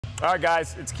All right,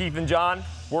 guys, it's Keith and John.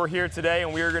 We're here today,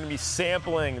 and we are going to be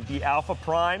sampling the Alpha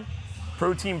Prime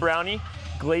Protein Brownie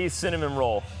Glazed Cinnamon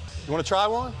Roll. You want to try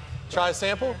one? Try a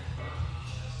sample?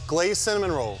 Glazed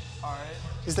cinnamon roll. All right.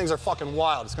 These things are fucking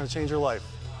wild. It's going to change your life.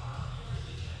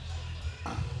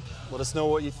 Let us know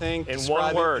what you think. In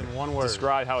Describe one word. it in one word.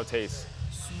 Describe how it tastes.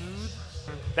 Smooth.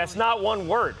 That's not one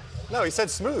word. No, he said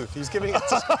smooth. He's giving it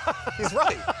to, he's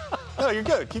right. No, you're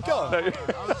good. Keep going.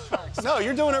 No,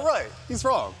 you're doing it right. He's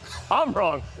wrong. I'm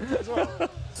wrong. He's wrong.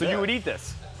 So you would eat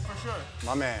this? For sure.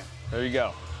 My man. There you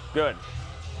go. Good.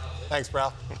 Thanks,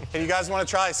 bro. Hey, you guys want to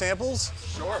try samples?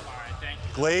 Sure. All right, thank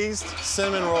you. Glazed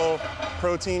cinnamon roll,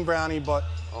 protein brownie butt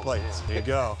plates. There you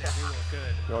go. They look good.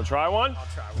 You want to try one? I'll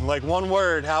try In one. like one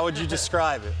word, how would you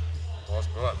describe it? That's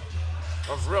good.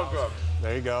 That's real good.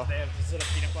 There you go. Is it a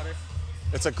peanut butter?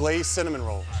 It's a glazed cinnamon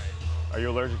roll. All right. Are you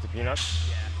allergic to peanuts?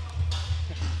 Yeah.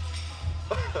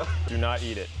 Do not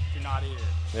eat it. Do not eat it.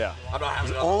 Yeah. I'm not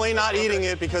having it. Only not eating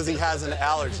it because he has an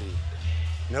allergy.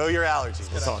 Know your allergies.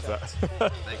 That's all it's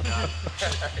that. Thank God.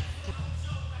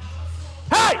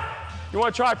 Hey! You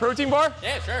want to try a protein bar?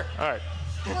 Yeah, sure. All right.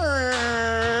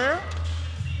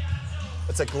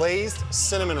 It's a glazed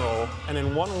cinnamon roll, and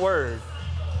in one word,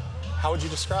 how would you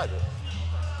describe it?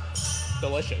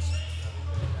 Delicious.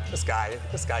 This guy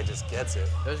just gets it.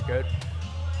 This is good.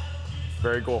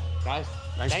 Very cool. Guys,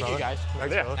 Thanks, thank brother. you guys.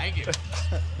 Thanks, Yeah. brother. Thank you.